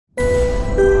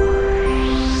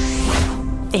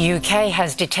The UK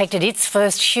has detected its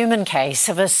first human case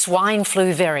of a swine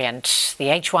flu variant. The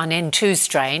H1N2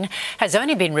 strain has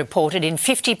only been reported in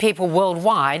 50 people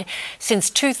worldwide since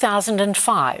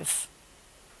 2005.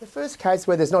 The first case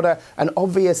where there's not an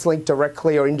obvious link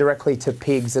directly or indirectly to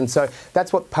pigs, and so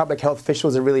that's what public health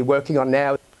officials are really working on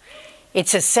now.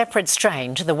 It's a separate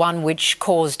strain to the one which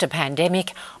caused a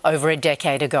pandemic over a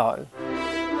decade ago.